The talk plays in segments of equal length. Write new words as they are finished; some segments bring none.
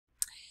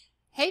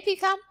Hey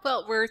PCOM,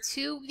 well, we're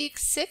to week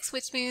 6,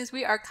 which means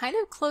we are kind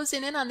of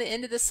closing in on the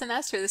end of the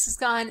semester. This has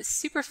gone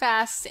super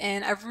fast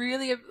and I've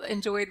really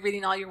enjoyed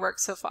reading all your work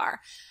so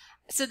far.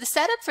 So the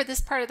setup for this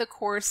part of the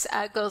course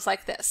goes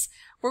like this.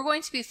 We're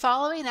going to be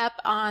following up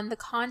on the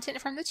content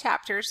from the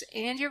chapters,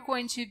 and you're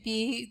going to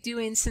be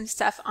doing some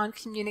stuff on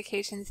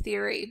communication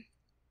theory.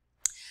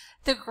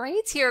 The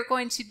grades here are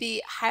going to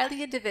be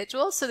highly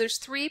individual, so there's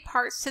 3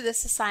 parts to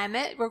this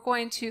assignment. We're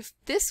going to,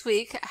 this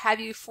week, have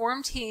you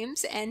form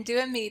teams and do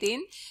a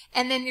meeting,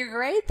 and then your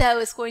grade, though,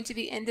 is going to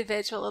be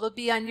individual. It'll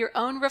be on your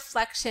own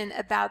reflection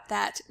about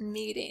that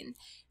meeting.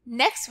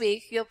 Next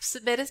week, you'll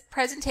submit a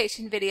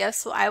presentation video,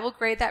 so I will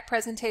grade that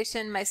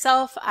presentation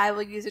myself. I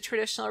will use a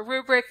traditional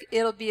rubric.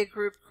 It'll be a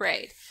group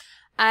grade.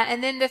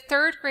 And then the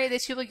third grade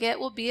that you will get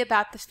will be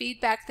about the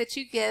feedback that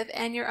you give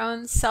and your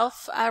own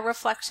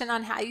self-reflection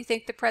on how you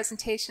think the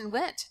presentation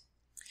went.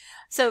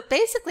 So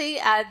basically,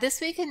 this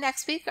week and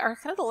next week are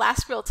kind of the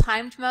last real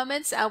timed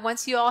moments.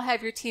 Once you all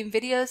have your team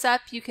videos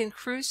up, you can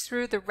cruise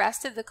through the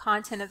rest of the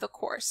content of the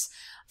course.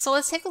 So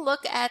let's take a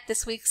look at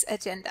this week's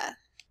agenda.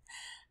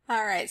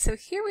 All right, so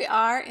here we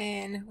are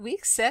in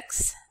week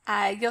 6.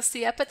 You'll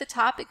see up at the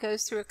top it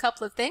goes through a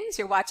couple of things.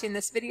 You're watching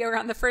this video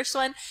on the first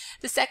one.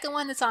 The second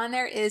one that's on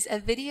there is a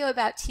video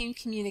about team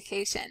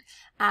communication.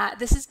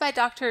 This is by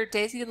Dr.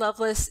 Daisy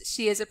Lovelace.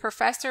 She is a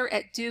professor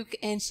at Duke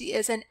and she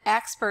is an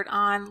expert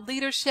on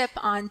leadership,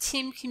 on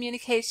team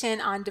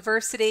communication, on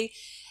diversity.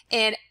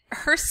 And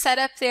her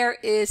setup there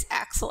is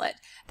excellent.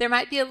 There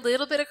might be a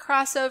little bit of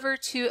crossover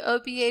to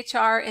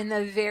OBHR in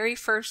the very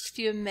first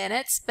few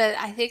minutes, but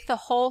I think the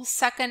whole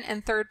second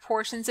and third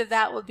portions of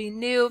that will be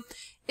new.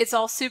 It's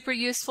all super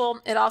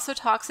useful. It also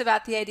talks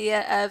about the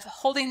idea of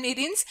holding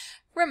meetings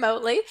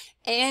remotely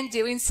and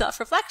doing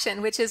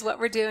self-reflection, which is what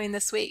we're doing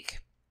this week.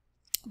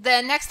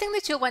 The next thing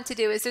that you'll want to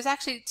do is there's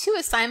actually 2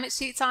 assignment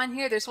sheets on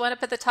here. There's one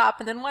up at the top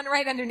and then one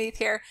right underneath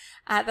here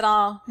that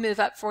I'll move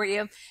up for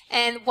you.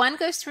 And one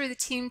goes through the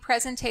team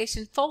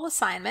presentation full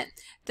assignment.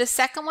 The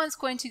second one's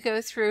going to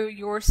go through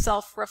your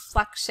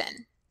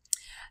self-reflection.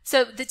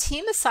 So the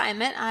team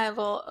assignment I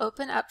will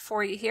open up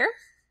for you here.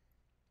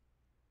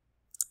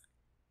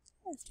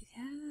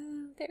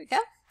 There we go.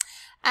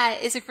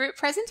 Is a group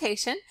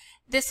presentation.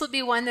 This will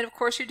be one that of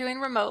course you're doing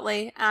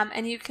remotely,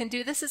 and you can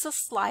do this as a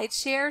slide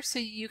share, so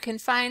you can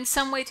find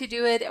some way to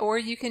do it, or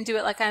you can do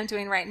it like I'm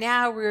doing right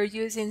now. We're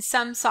using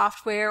some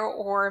software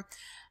or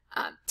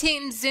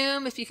Teams,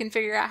 Zoom, if you can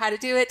figure out how to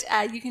do it.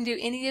 You can do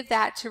any of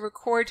that to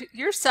record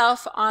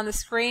yourself on the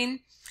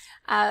screen.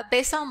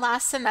 Based on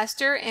last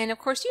semester, and of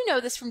course you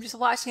know this from just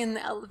watching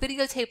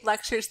videotape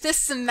lectures this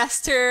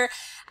semester,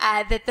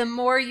 that the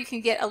more you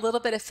can get a little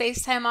bit of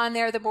FaceTime on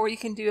there, the more you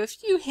can do a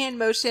few hand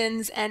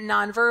motions and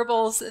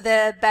nonverbals,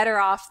 the better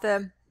off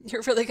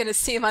you're really going to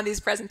see them on these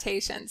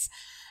presentations.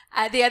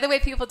 The other way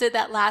people did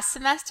that last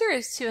semester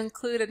is to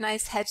include a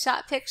nice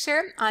headshot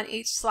picture on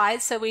each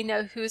slide so we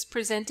know who's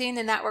presenting,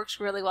 and that works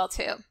really well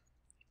too.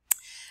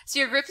 So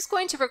your group is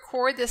going to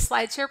record this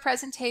SlideShare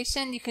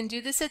presentation. You can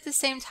do this at the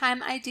same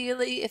time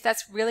ideally. If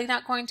that's really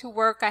not going to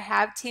work, I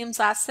have teams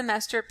last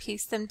semester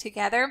piece them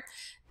together.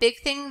 Big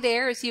thing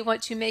there is you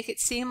want to make it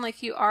seem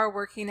like you are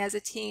working as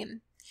a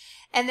team.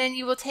 And then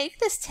you will take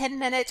this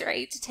 10-minute or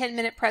 8 to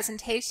 10-minute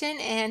presentation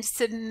and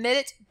submit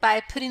it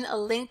by putting a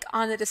link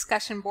on the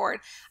discussion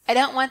board. I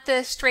don't want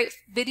the straight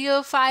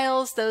video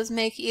files. Those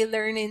make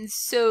e-learning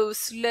so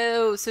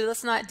slow, so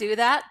let's not do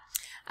that.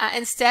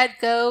 Instead,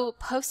 go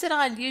post it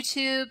on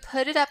YouTube,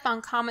 put it up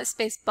on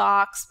CommentSpace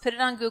Box, put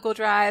it on Google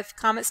Drive.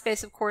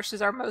 CommentSpace, of course,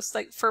 is our most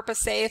FERPA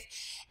safe,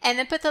 and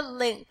then put the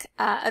link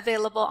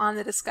available on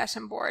the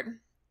discussion board.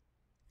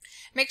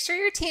 Make sure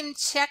your team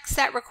checks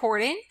that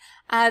recording.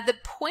 The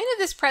point of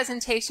this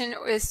presentation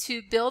is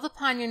to build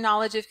upon your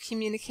knowledge of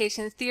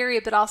communication theory,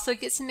 but also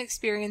get some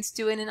experience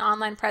doing an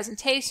online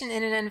presentation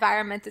in an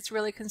environment that's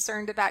really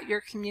concerned about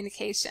your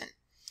communication.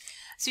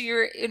 So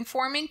you're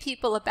informing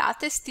people about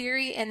this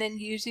theory and then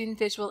using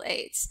visual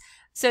aids.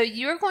 So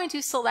you're going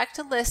to select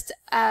a list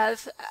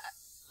of,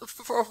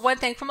 for one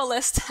thing, from a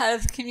list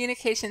of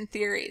communication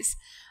theories.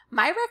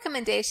 My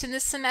recommendation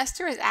this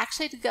semester is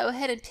actually to go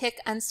ahead and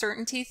pick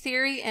uncertainty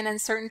theory and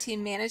uncertainty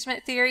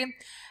management theory.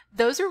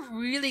 Those are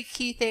really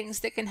key things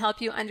that can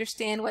help you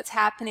understand what's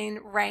happening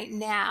right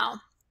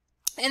now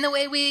in the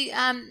way we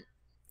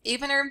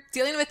even are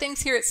dealing with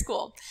things here at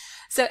school.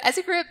 So as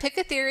a group, pick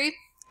a theory.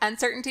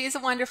 Uncertainty is a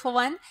wonderful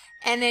one,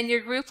 and then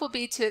your group will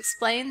be to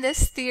explain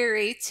this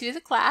theory to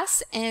the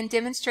class and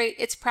demonstrate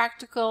its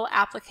practical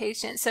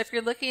application. So if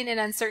you're looking at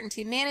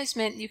uncertainty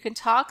management, you can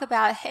talk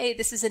about, hey,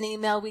 this is an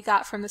email we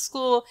got from the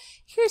school.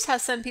 Here's how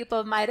some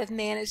people might have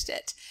managed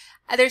it.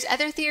 There's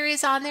other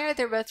theories on there.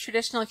 They're both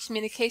traditional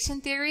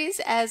communication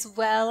theories as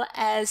well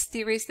as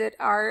theories that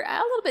are a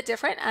little bit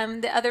different.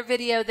 The other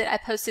video that I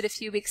posted a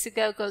few weeks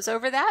ago goes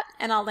over that,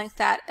 and I'll link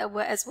that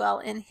as well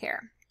in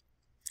here.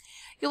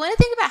 You'll want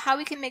to think about how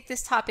we can make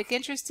this topic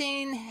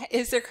interesting.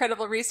 Is there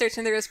credible research?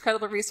 And there is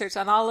credible research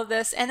on all of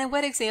this. And then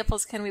what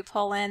examples can we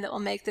pull in that will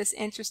make this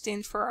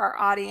interesting for our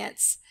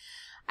audience?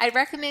 I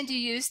recommend you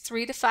use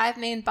 3 to 5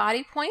 main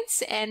body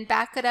points and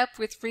back it up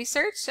with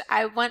research.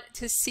 I want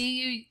to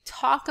see you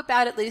talk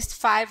about at least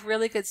 5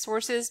 really good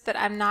sources, but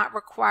I'm not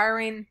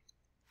requiring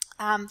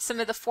some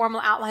of the formal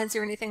outlines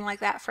or anything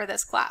like that for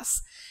this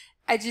class.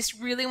 I just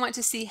really want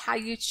to see how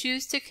you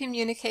choose to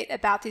communicate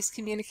about these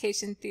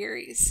communication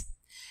theories.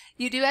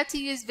 You do have to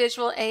use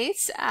visual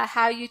aids.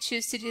 How you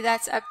choose to do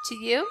that's up to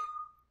you.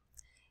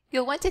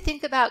 You'll want to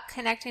think about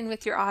connecting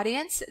with your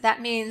audience. That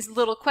means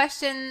little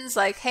questions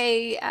like,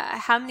 hey,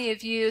 how many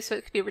of you, so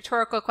it could be a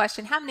rhetorical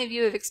question, how many of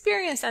you have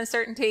experienced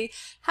uncertainty?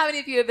 How many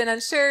of you have been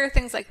unsure?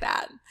 Things like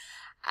that.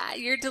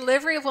 Your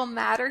delivery will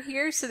matter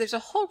here, so there's a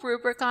whole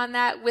rubric on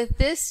that. With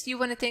this, you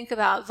want to think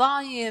about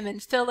volume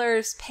and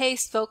fillers,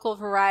 pace, vocal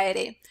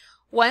variety.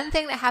 One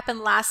thing that happened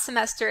last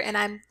semester, and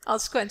I'll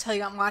just go ahead and tell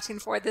you I'm watching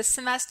for this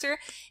semester,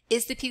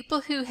 is the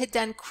people who had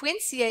done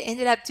Quincia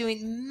ended up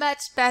doing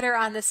much better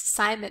on this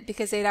assignment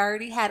because they'd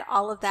already had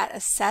all of that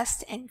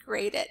assessed and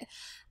graded.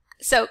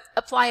 So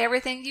apply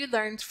everything you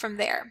learned from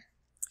there.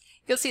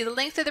 You'll see the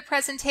length of the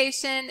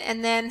presentation,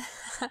 and then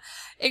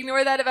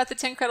ignore that about the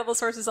 10 credible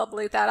sources. I'll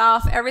delete that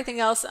off.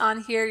 Everything else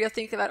on here, you'll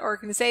think about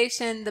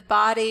organization, the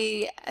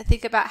body,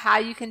 think about how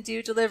you can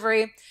do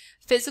delivery.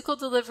 Physical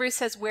delivery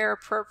says where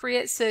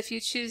appropriate, so if you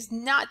choose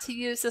not to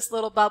use this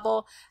little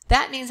bubble,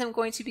 that means I'm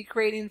going to be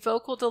grading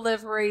vocal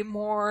delivery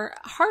more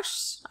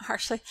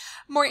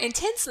more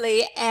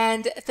intensely,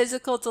 and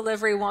physical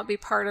delivery won't be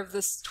part of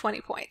this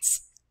 20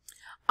 points.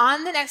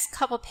 On the next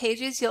couple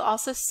pages, you'll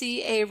also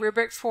see a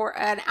rubric for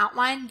an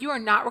outline. You are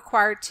not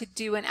required to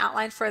do an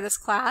outline for this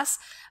class,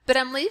 but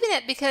I'm leaving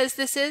it because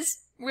this is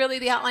really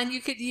the outline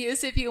you could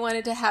use if you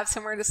wanted to have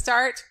somewhere to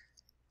start.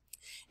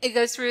 It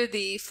goes through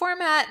the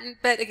format,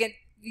 but again,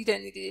 you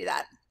don't need to do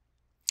that.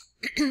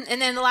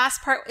 And then the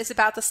last part is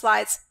about the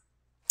slides.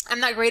 I'm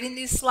not grading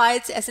these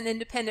slides as an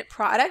independent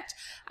product.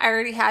 I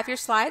already have your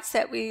slides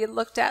that we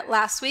looked at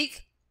last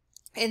week.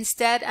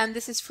 Instead,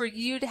 this is for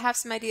you to have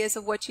some ideas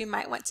of what you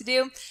might want to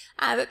do.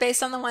 But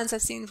based on the ones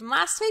I've seen from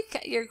last week,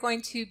 you're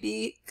going to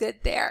be good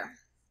there.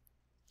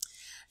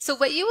 So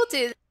what you will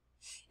do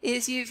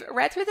is you've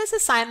read through this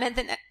assignment.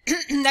 The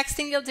next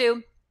thing you'll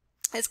do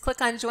is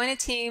click on Join a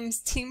Teams,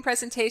 Team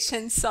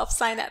Presentation,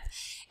 Self-Sign Up.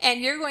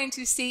 And you're going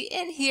to see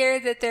in here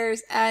that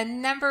there's a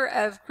number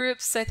of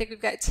groups. I think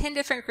we've got 10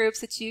 different groups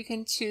that you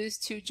can choose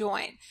to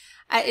join.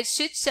 It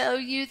should show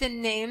you the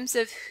names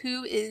of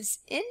who is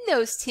in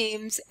those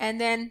teams,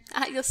 and then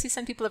you'll see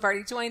some people have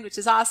already joined, which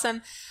is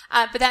awesome.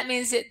 But that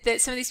means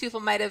that some of these people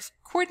might have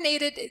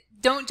coordinated.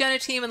 Don't join a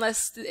team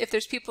unless if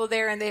there's people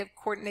there and they have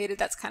coordinated.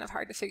 That's kind of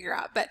hard to figure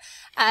out. But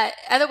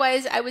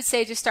otherwise, I would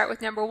say just start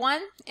with number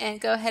 1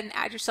 and go ahead and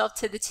add yourself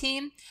to the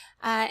team,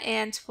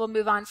 and we'll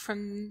move on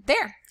from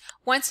there.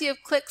 Once you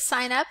have clicked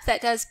sign up,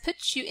 that does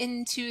put you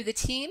into the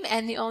team,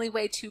 and the only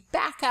way to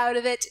back out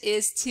of it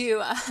is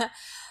to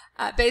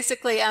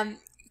basically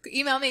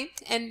email me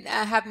and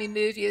have me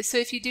move you. So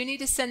if you do need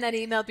to send that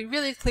email, be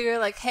really clear,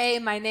 like, hey,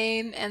 my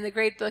name and the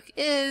grade book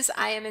is,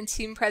 I am in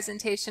team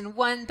presentation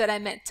 1, but I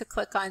meant to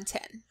click on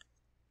 10.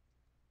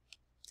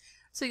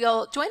 So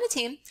you'll join the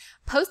team,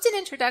 post an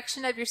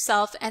introduction of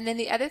yourself, and then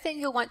the other thing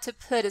you'll want to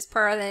put as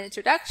part of that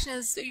introduction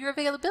is your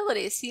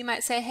availability. So you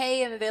might say,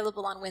 hey, I'm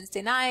available on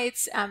Wednesday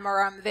nights,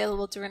 or I'm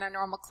available during our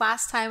normal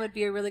class time would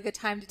be a really good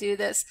time to do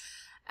this.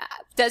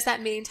 Does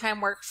that meeting time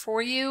work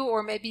for you,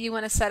 or maybe you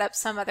want to set up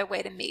some other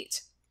way to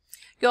meet?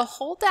 You'll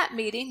hold that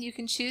meeting. You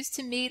can choose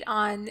to meet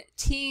on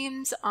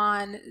Teams,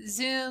 on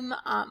Zoom,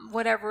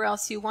 whatever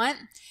else you want.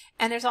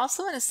 And there's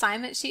also an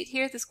assignment sheet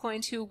here that's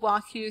going to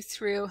walk you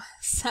through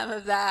some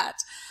of that.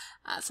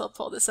 So I'll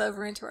pull this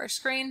over into our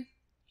screen.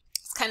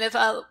 It's kind of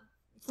a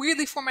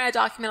weirdly formatted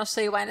document. I'll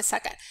show you why in a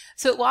second.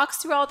 So it walks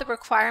through all the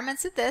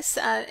requirements of this.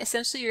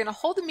 Essentially, you're going to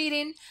hold a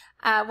meeting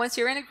once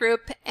you're in a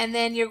group, and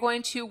then you're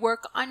going to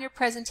work on your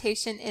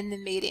presentation in the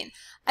meeting.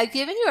 I've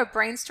given you a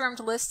brainstormed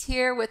list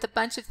here with a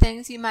bunch of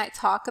things you might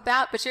talk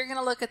about, but you're going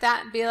to look at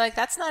that and be like,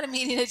 that's not a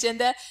meeting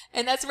agenda,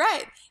 and that's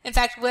right. In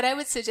fact, what I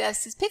would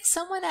suggest is pick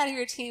someone out of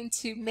your team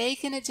to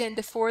make an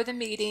agenda for the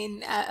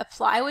meeting,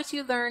 apply what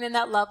you learn in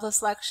that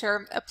Loveless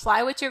lecture,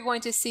 apply what you're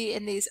going to see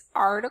in these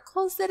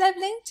articles that I've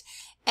linked,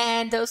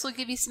 and those will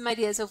give you some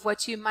ideas of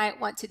what you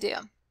might want to do.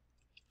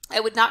 I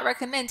would not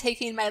recommend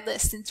taking my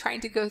list and trying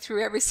to go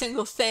through every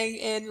single thing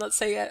in, let's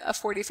say, a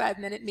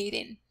 45-minute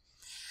meeting.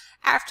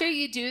 After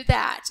you do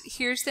that,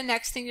 here's the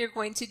next thing you're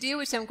going to do,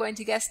 which I'm going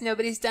to guess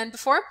nobody's done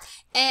before,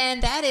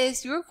 and that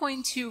is you're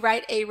going to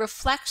write a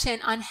reflection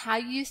on how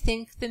you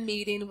think the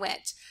meeting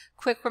went.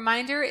 Quick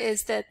reminder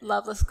is that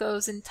Loveless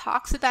goes and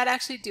talks about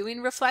actually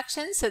doing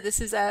reflections, so this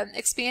is an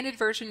expanded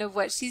version of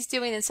what she's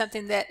doing and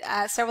something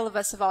that several of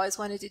us have always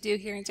wanted to do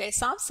here in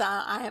JSOM, so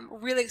I am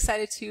really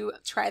excited to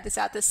try this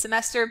out this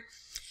semester.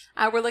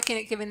 We're looking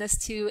at giving this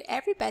to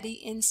everybody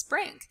in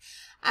spring.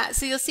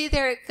 So you'll see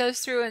there it goes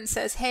through and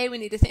says, hey, we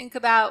need to think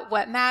about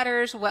what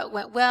matters, what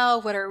went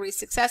well, what are we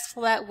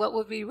successful at, what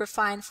would we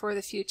refine for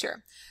the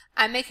future.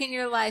 I'm making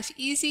your life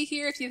easy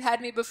here. If you've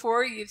had me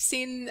before, you've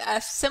seen a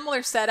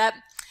similar setup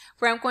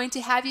where I'm going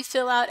to have you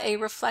fill out a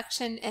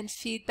reflection and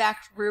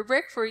feedback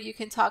rubric where you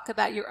can talk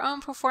about your own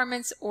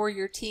performance or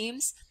your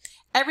team's.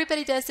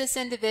 Everybody does this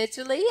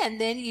individually, and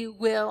then you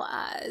will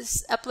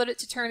upload it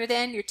to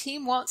Turnitin. Your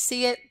team won't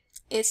see it.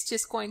 It's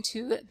just going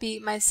to be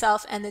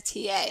myself and the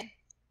TA.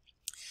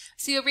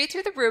 So you'll read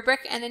through the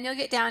rubric, and then you'll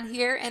get down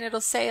here and it'll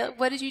say,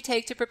 what did you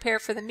take to prepare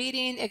for the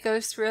meeting? It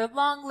goes through a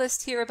long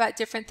list here about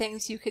different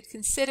things you could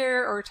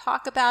consider or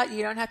talk about.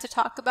 You don't have to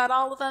talk about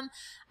all of them.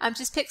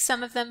 Just pick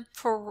some of them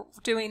for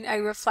doing a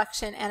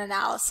reflection and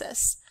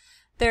analysis.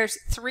 There's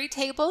 3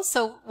 tables,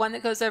 so one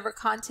that goes over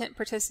content,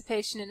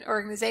 participation, and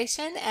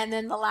organization, and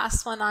then the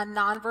last one on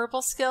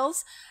nonverbal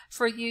skills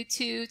for you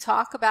to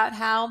talk about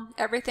how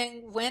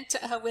everything went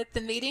with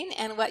the meeting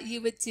and what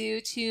you would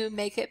do to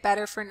make it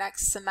better for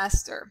next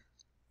semester,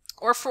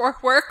 or for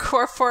work,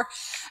 or for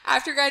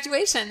after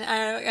graduation.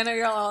 I know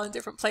you're all in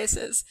different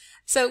places.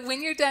 So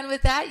when you're done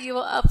with that, you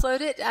will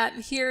upload it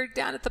here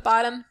down at the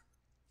bottom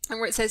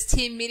where it says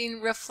Team Meeting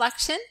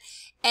Reflection.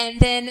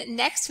 And then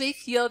next week,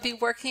 you'll be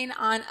working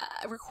on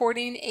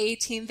recording a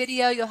team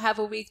video. You'll have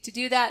a week to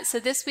do that. So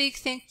this week,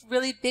 think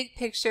really big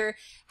picture.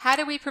 How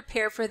do we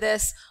prepare for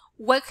this?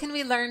 What can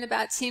we learn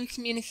about team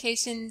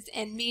communications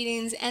and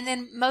meetings? And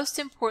then most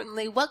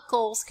importantly, what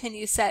goals can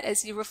you set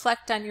as you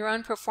reflect on your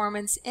own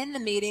performance in the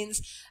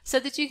meetings so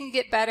that you can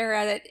get better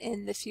at it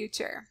in the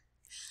future?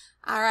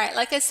 All right,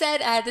 like I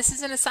said, this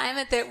is an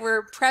assignment that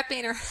we're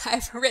prepping, or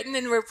I've written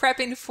and we're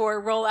prepping for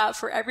rollout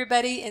for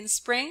everybody in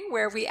spring,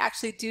 where we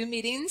actually do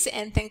meetings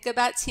and think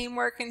about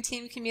teamwork and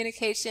team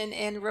communication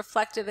in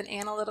reflective and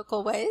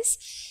analytical ways.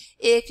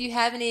 If you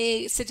have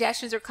any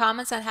suggestions or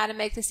comments on how to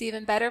make this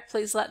even better,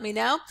 please let me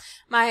know.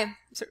 My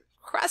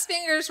cross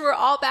fingers, we're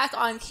all back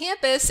on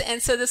campus,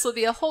 and so this will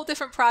be a whole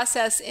different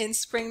process in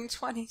spring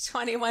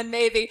 2021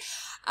 maybe.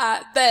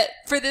 But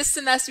for this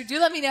semester, do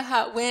let me know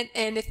how it went,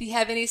 and if you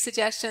have any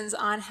suggestions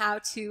on how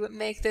to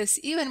make this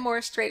even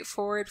more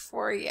straightforward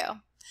for you.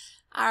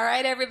 All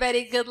right,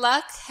 everybody, good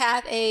luck.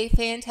 Have a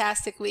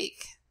fantastic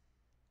week.